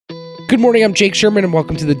Good morning, I'm Jake Sherman, and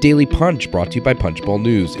welcome to the Daily Punch, brought to you by Punchbowl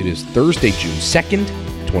News. It is Thursday, June 2nd,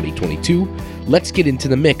 2022. Let's get into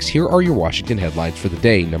the mix. Here are your Washington headlines for the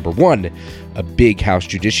day. Number one, a big House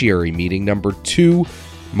Judiciary meeting. Number two,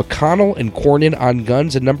 McConnell and Cornyn on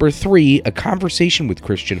guns. And number three, a conversation with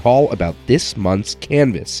Christian Hall about this month's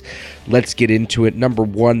canvass. Let's get into it. Number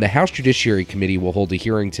one, the House Judiciary Committee will hold a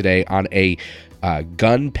hearing today on a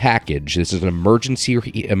gun package. This is an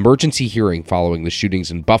emergency hearing following the shootings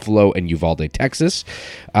in Buffalo and Uvalde, Texas.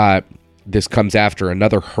 This comes after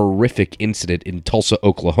another horrific incident in Tulsa,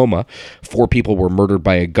 Oklahoma. 4 people were murdered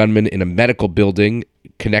by a gunman in a medical building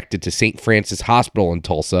connected to St. Francis Hospital in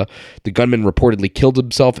Tulsa. The gunman reportedly killed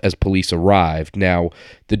himself as police arrived. Now,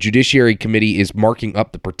 the Judiciary Committee is marking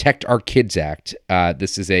up the Protect Our Kids Act.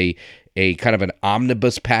 This is a kind of an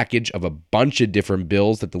omnibus package of a bunch of different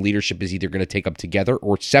bills that the leadership is either going to take up together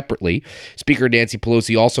or separately. Speaker Nancy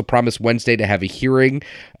Pelosi also promised Wednesday to have a hearing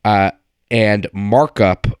and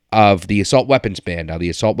markup of the assault weapons ban. Now, the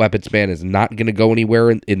assault weapons ban is not going to go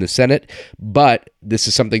anywhere in the Senate, but this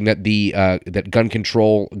is something that that gun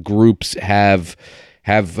control groups have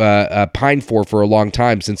pined for a long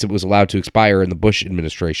time since it was allowed to expire in the Bush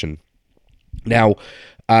administration. Now,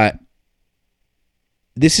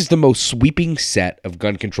 this is the most sweeping set of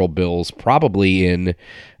gun control bills probably in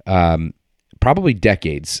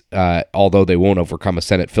decades, although they won't overcome a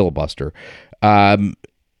Senate filibuster.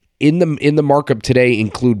 In the markup today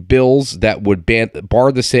include bills that would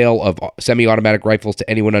bar the sale of semi-automatic rifles to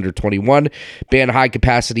anyone under 21, ban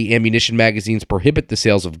high-capacity ammunition magazines, prohibit the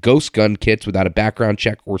sales of ghost gun kits without a background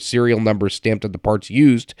check or serial numbers stamped on the parts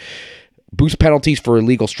used, boost penalties for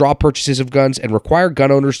illegal straw purchases of guns, and require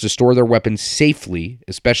gun owners to store their weapons safely,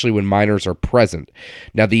 especially when minors are present.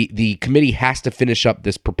 Now, the committee has to finish up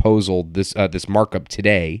this proposal, this markup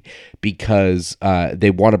today, because they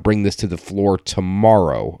want to bring this to the floor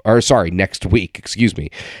next week. Excuse me.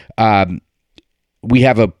 We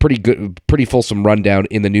have a pretty fulsome rundown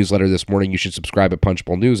in the newsletter this morning. You should subscribe at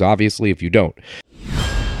Punchbowl News, obviously, if you don't.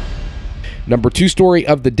 Number 2 story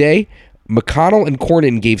of the day. McConnell and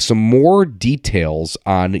Cornyn gave some more details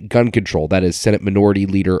on gun control. That is Senate Minority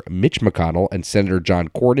Leader Mitch McConnell and Senator John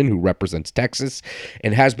Cornyn, who represents Texas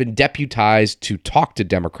and has been deputized to talk to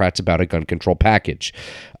Democrats about a gun control package.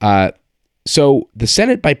 So the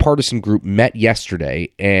Senate bipartisan group met yesterday,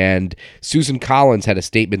 and Susan Collins had a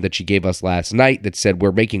statement that she gave us last night that said,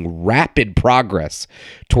 "We're making rapid progress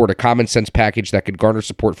toward a common sense package that could garner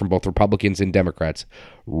support from both Republicans and Democrats."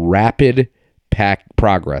 Rapid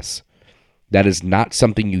progress. That is not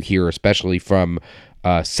something you hear, especially from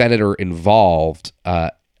a senator involved in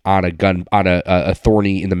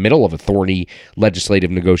the middle of a thorny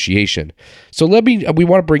legislative negotiation. So we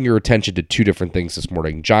want to bring your attention to 2 different things this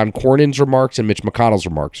morning: John Cornyn's remarks and Mitch McConnell's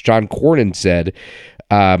remarks. John Cornyn said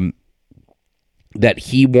that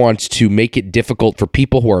he wants to make it difficult for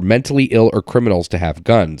people who are mentally ill or criminals to have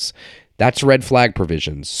guns. That's red flag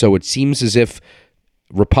provisions. So it seems as if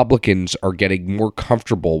Republicans are getting more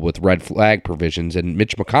comfortable with red flag provisions, and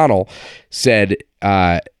Mitch McConnell said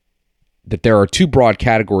that there are 2 broad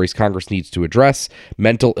categories Congress needs to address: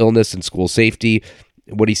 mental illness and school safety.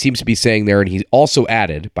 What he seems to be saying there, and he also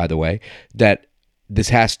added, by the way, that this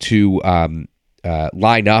has to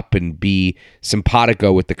line up and be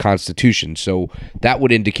simpatico with the Constitution. So that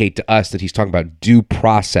would indicate to us that he's talking about due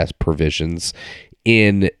process provisions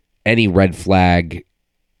in any red flag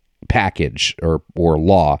package or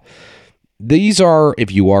law. These are,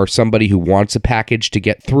 if you are somebody who wants a package to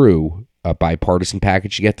get through, a bipartisan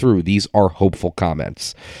package to get through, these are hopeful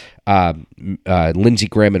comments. Lindsey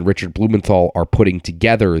Graham and Richard Blumenthal are putting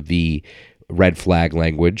together the red flag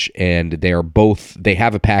language, and they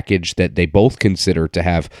have a package that they both consider to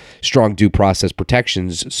have strong due process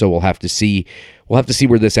protections. So we'll have to see where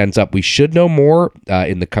this ends up. We should know more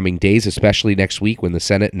in the coming days, especially next week when the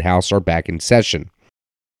Senate and House are back in session.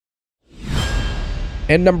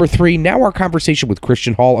 And number 3, now our conversation with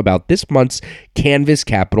Christian Hall about this month's Canvass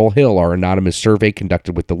Capitol Hill, our anonymous survey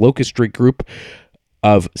conducted with the Locust Street Group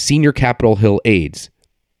of senior Capitol Hill aides.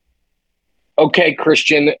 Okay,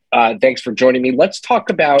 Christian, thanks for joining me. Let's talk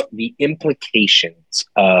about the implications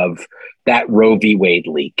of that Roe v. Wade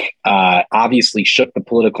leak. Obviously shook the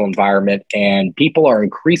political environment, and people are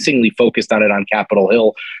increasingly focused on it on Capitol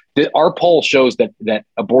Hill. Our poll shows that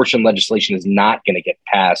abortion legislation is not going to get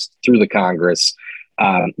passed through the Congress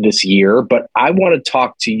this year. But I want to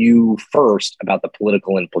talk to you first about the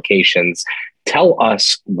political implications.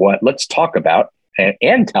 Let's talk about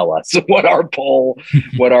and tell us what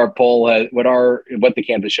the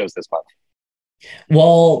canvass shows this month.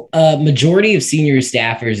 Well, a majority of senior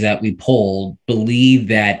staffers that we polled believe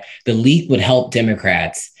that the leak would help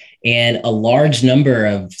Democrats And a large number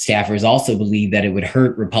of staffers also believe that it would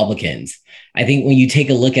hurt Republicans. I think when you take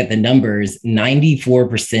a look at the numbers,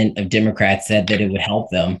 94% of Democrats said that it would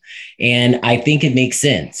help them. And I think it makes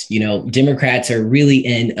sense. Democrats are really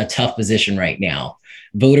in a tough position right now.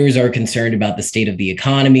 Voters are concerned about the state of the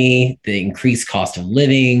economy, the increased cost of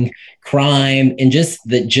living, crime, and just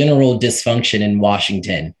the general dysfunction in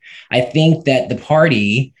Washington. I think that the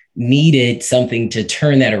party needed something to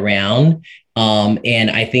turn that around.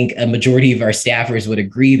 And I think a majority of our staffers would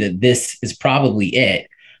agree that this is probably it.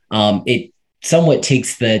 It somewhat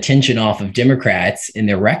takes the attention off of Democrats in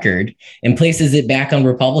their record and places it back on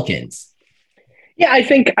Republicans. Yeah, I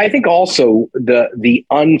think also the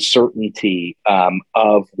uncertainty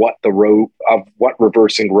of what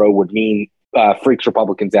reversing Roe would mean freaks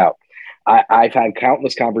Republicans out. I've had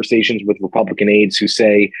countless conversations with Republican aides who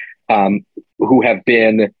say who have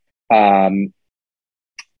been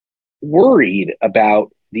worried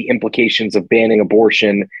about the implications of banning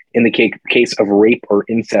abortion in the case of rape or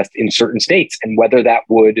incest in certain states, and whether that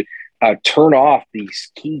would turn off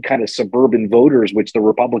these key kind of suburban voters, which the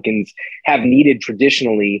Republicans have needed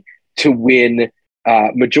traditionally to win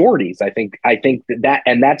majorities. I think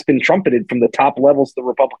that's been trumpeted from the top levels of the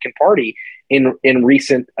Republican Party in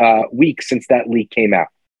recent weeks since that leak came out.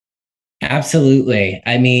 Absolutely.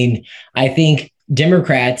 I mean, I think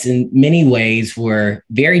Democrats in many ways were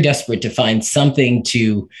very desperate to find something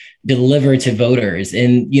to deliver to voters.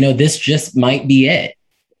 And, this just might be it.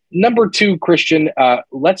 Number two, Christian,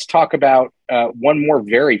 let's talk about one more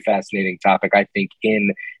very fascinating topic, I think,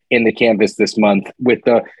 in the canvass this month. With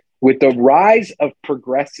the rise of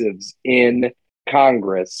progressives in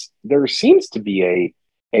Congress, there seems to be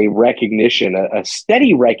a recognition, a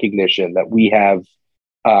steady recognition that we have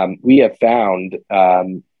found.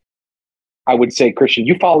 I would say, Christian,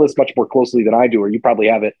 you follow this much more closely than I do, or you probably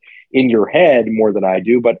have it in your head more than I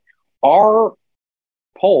do. But our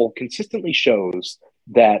poll consistently shows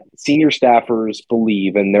that senior staffers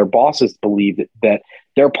believe and their bosses believe that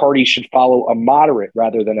their party should follow a moderate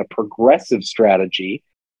rather than a progressive strategy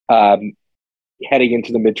heading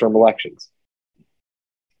into the midterm elections.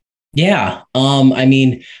 Yeah. I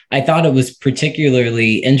mean, I thought it was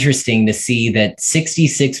particularly interesting to see that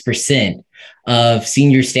 66% of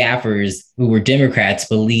senior staffers who were Democrats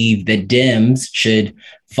believe that Dems should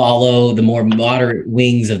follow the more moderate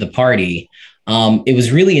wings of the party. It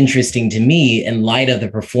was really interesting to me in light of the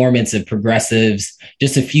performance of progressives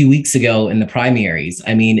just a few weeks ago in the primaries.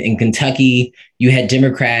 I mean, in Kentucky, you had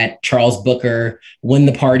Democrat Charles Booker win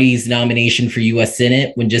the party's nomination for U.S.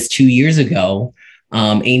 Senate when just 2 years ago,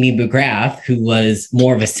 Amy McGrath, who was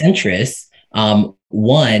more of a centrist,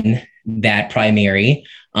 won that primary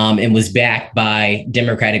and was backed by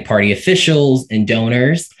Democratic Party officials and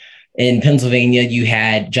donors. In Pennsylvania, you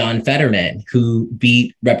had John Fetterman, who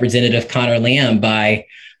beat Representative Connor Lamb by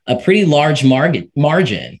a pretty large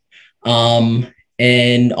margin.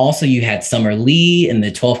 And also you had Summer Lee in the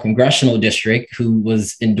 12th Congressional District, who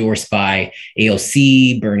was endorsed by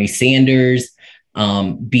AOC, Bernie Sanders,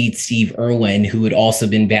 beat Steve Irwin, who had also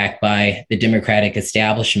been backed by the Democratic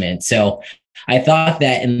establishment. So I thought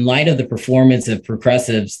that in light of the performance of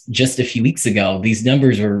progressives just a few weeks ago, these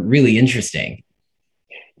numbers were really interesting.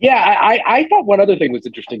 Yeah, I thought one other thing was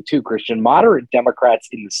interesting too, Christian. Moderate Democrats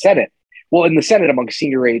in the Senate, among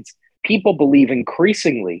senior aides, people believe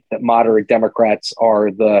increasingly that moderate Democrats are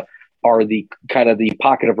the kind of the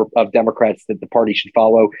pocket of Democrats that the party should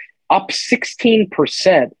follow. Up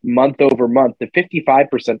 16% month over month. The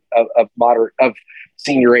 55% of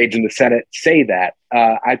senior aides in the Senate say that.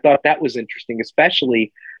 I thought that was interesting,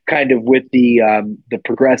 especially kind of with the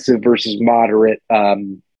progressive versus moderate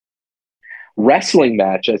wrestling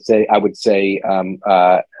match. I would say in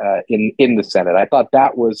the Senate. I thought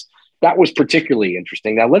that was particularly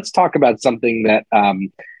interesting. Now let's talk about something that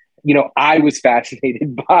I was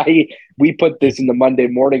fascinated by. We put this in the Monday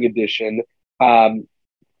morning edition.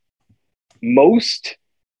 Most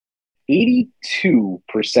 82%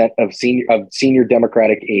 of senior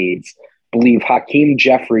Democratic aides believe Hakeem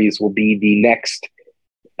Jeffries will be the next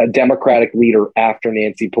Democratic leader after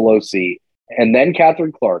Nancy Pelosi, and then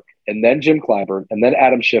Catherine Clark, and then Jim Clyburn, and then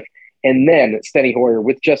Adam Schiff, and then Steny Hoyer,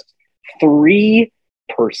 with just 3%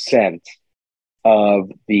 of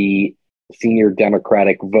the senior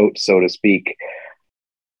Democratic vote, so to speak.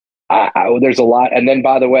 There's a lot. And then,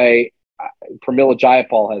 by the way, Pramila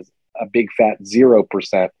Jayapal has a big fat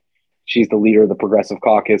 0%. She's the leader of the Progressive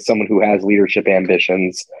Caucus, someone who has leadership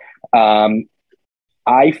ambitions.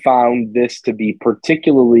 I found this to be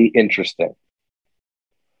particularly interesting.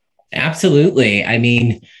 Absolutely. I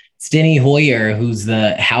mean, Steny Hoyer, who's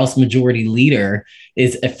the House Majority Leader,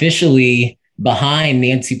 is officially behind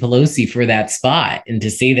Nancy Pelosi for that spot. And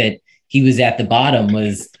to say that he was at the bottom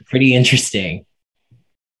was pretty interesting.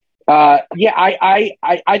 I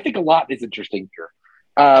think a lot is interesting here.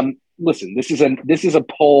 Listen, this is a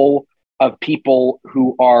poll of people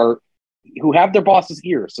who have their boss's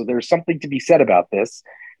ear, so there's something to be said about this.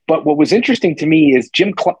 But what was interesting to me is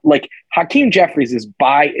Hakeem Jeffries is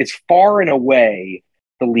far and away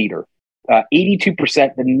the leader,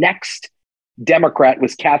 82%. The next Democrat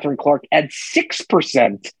was Catherine Clark at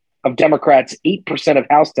 6% of Democrats, 8% of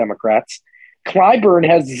House Democrats. Clyburn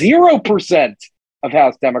has 0% of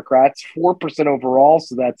House Democrats, 4% overall.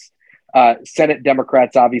 So that's Senate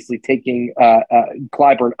Democrats obviously taking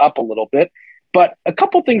Clyburn up a little bit. But a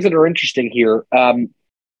couple things that are interesting here.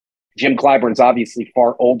 Jim Clyburn's obviously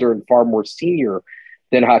far older and far more senior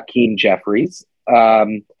than Hakeem Jeffries.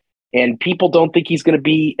 And people don't think he's going to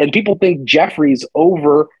be, and people think Jeffries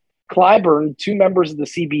over Clyburn, two members of the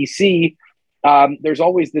CBC. There's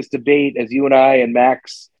always this debate, as you and I and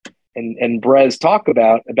Max and Brez talk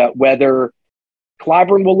about whether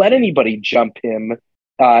Clyburn will let anybody jump him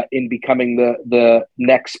in becoming the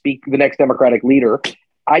next Democratic leader.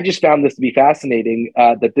 I just found this to be fascinating,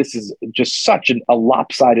 that this is just such a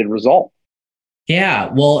lopsided result. Yeah,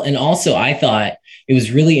 well, and also I thought it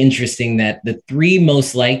was really interesting that the three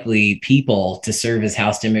most likely people to serve as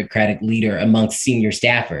House Democratic leader amongst senior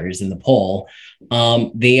staffers in the poll,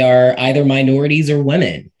 they are either minorities or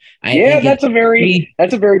women. That's a very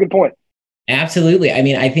good point. Absolutely. I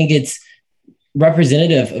mean, I think it's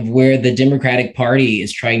representative of where the Democratic Party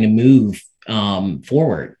is trying to move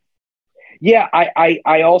forward. Yeah,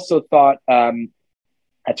 I also thought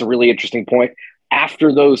that's a really interesting point.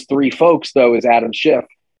 After those three folks, though, is Adam Schiff,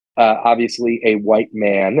 obviously a white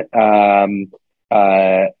man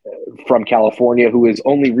from California, who is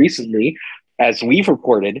only recently, as we've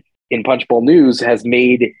reported in Punchbowl News, has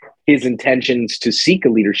made his intentions to seek a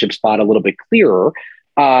leadership spot a little bit clearer.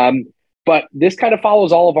 But this kind of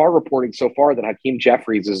follows all of our reporting so far that Hakeem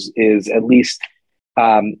Jeffries is at least,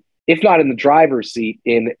 if not in the driver's seat,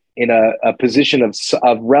 in a position of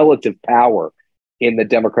relative power in the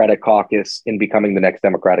Democratic caucus in becoming the next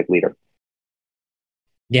Democratic leader.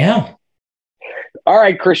 Yeah. All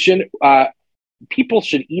right, Christian. People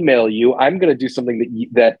should email you. I'm going to do something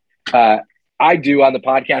that I do on the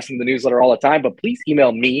podcast and the newsletter all the time, but please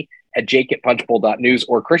email me at jake@punchbowl.news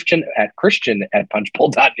or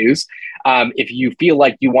christian@punchbowl.news. If you feel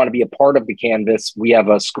like you want to be a part of the canvas, we have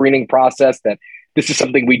a screening process that this is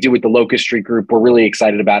something we do with the Locust Street Group. We're really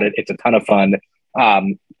excited about it. It's a ton of fun.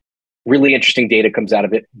 Really interesting data comes out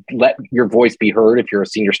of it. Let your voice be heard if you're a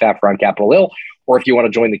senior staffer on Capitol Hill, or if you want to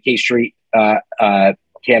join the K Street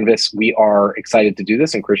canvas. We are excited to do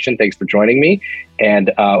this. And Christian, thanks for joining me.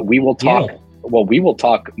 And we will talk. Yeah. Well, we will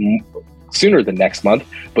talk sooner than next month,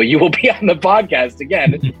 but you will be on the podcast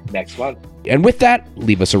again next month. And with that,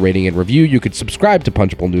 leave us a rating and review. You could subscribe to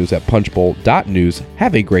Punchbowl News at punchbowl.news.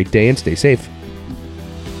 Have a great day and stay safe.